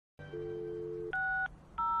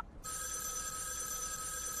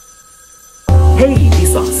Hey,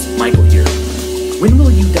 Vsauce, Michael here. When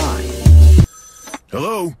will you die?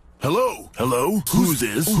 Hello? Hello? Hello? Who's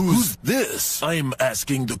this? Who's this? I'm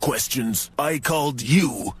asking the questions. I called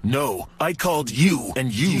you. No, I called you.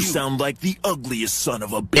 And you sound like the ugliest son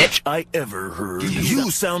of a bitch I ever heard.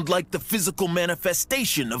 You sound like the physical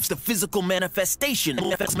manifestation of the physical manifestation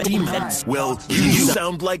of demons. Well, you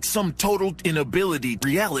sound like some total inability,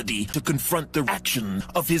 reality, to confront the action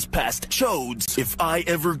of his past chodes. If I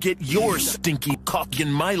ever get your stinky cock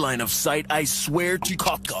in my line of sight, I swear to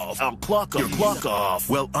cock off. I'll clock your clock off.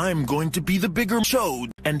 Well, I'm going to be the bigger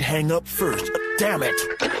chode and hang up first. Damn it.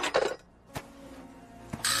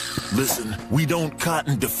 Listen, we don't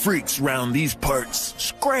cotton to freaks round these parts.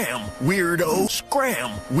 Scram, weirdo.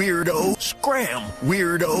 Scram, weirdo. Scram,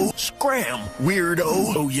 weirdo. Scram,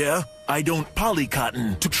 weirdo. Oh yeah? I don't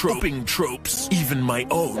polycotton to troping tropes, even my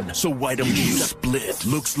own. So why don't you split?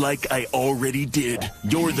 Looks like I already did.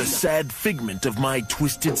 You're the sad figment of my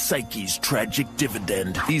twisted psyche's tragic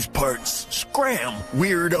dividend. These parts, scram,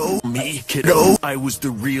 weirdo. Me, kiddo. I was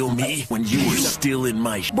the real me when you were still in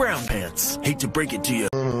my brown pants. Hate to break it to you.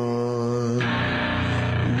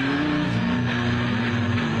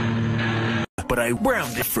 But I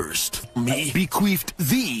browned it first. Me bequeathed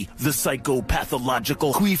thee, the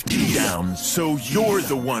psychopathological queefed you down. So you're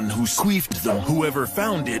the one who queefed them. Whoever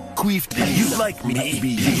found it, queefed it. You like me, maybe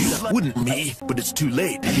you wouldn't me, but it's too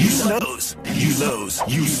late. You snows, you lows,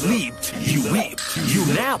 you sleeped, you weeped, you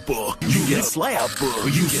napple, you get slapper,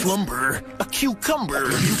 you slumber, a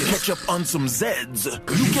cucumber, you catch up on some Zeds,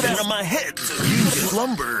 you get out of my head, you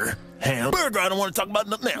slumber. Hamburger, I don't want to talk about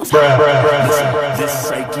nothing else. Listen, this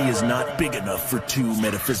psyche is not big enough for two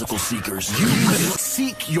metaphysical seekers. You couldn't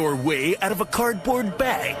seek your way out of a cardboard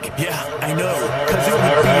bag. Yeah, I know, because it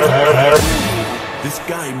would be this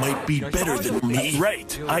guy might be better than me.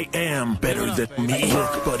 Right, I am better than me.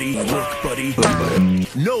 Look, buddy,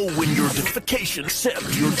 know when you're defecation, accept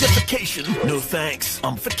your defecation. No thanks,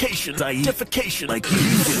 I'm vacation. I eat defecation like you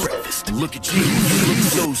for breakfast. Look at you look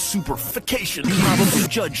so superfication. You probably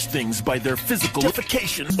judge things by their physical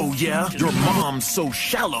defecation. Oh yeah, your mom's so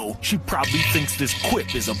shallow, she probably thinks this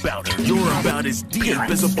quip is about her. You're about as deep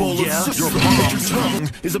as a bowl of soup. Your mom's tongue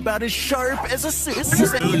is about as sharp as a sis.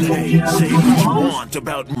 Hey, say what you want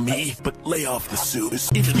about me, but lay off the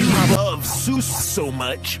Seuss. If you love Seuss so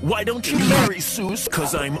much, why don't you marry Seuss?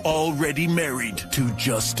 Cause I'm already married to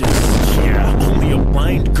justice. Yeah, only a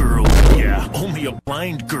blind girl. Yeah, only a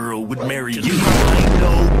blind girl would marry you. I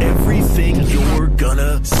know everything you're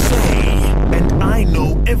gonna say, and I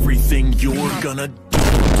know everything you're gonna do.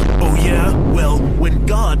 Oh yeah? Well, when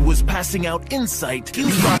God was passing out insight, you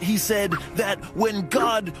thought he said that when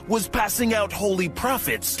God was passing out holy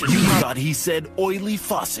prophets, you thought he said oily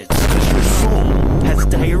faucets, cause your soul has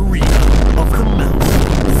diarrhea of the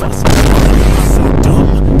mouth. Faucets. So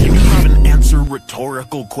dumb, can you even answer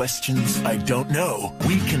rhetorical questions? I don't know.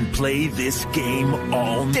 We can play this game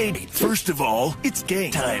all day. First of all, it's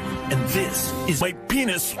game time, and this is my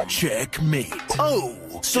penis checkmate. Oh!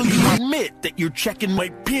 So you admit that you're checking my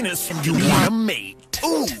penis and you want a mate.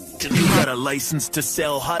 Ooh, you got a license to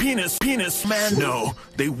sell hot penis, man? No,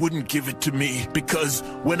 they wouldn't give it to me because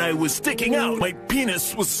when I was sticking out, my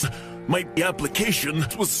penis was... My application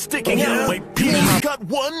was sticking out. My penis got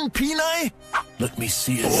one peni? Let me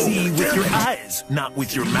see it. See with your eyes, not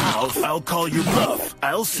with your mouth. I'll call your bluff.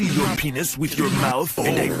 I'll see your penis with your mouth,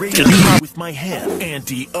 and I raise it with my hand.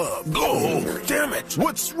 Anti-up. Oh, damn it.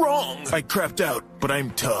 What's wrong? I crapped out, but I'm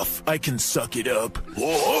tough. I can suck it up.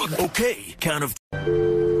 Okay, count of...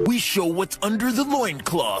 We show what's under the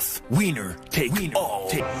loincloth. Wiener, take all.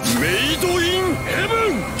 Made in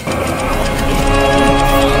heaven!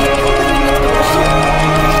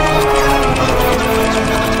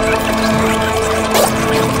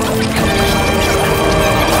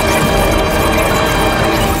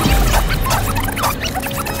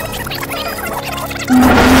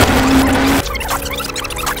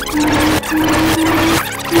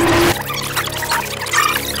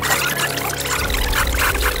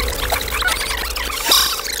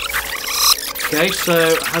 Okay,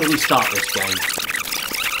 so how do we start this game?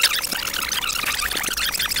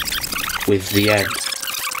 With the egg.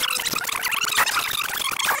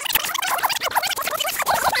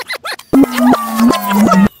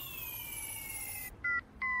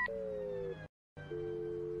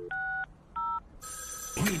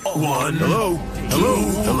 One. Hello? Hello?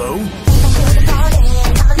 Hello?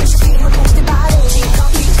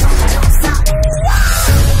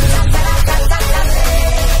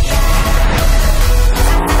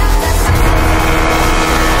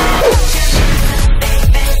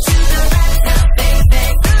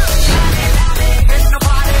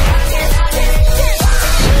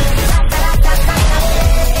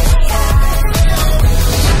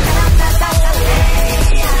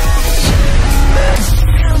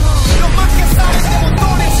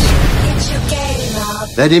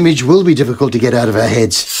 That image will be difficult to get out of our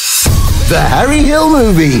heads. The Harry Hill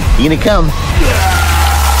movie. You gonna come?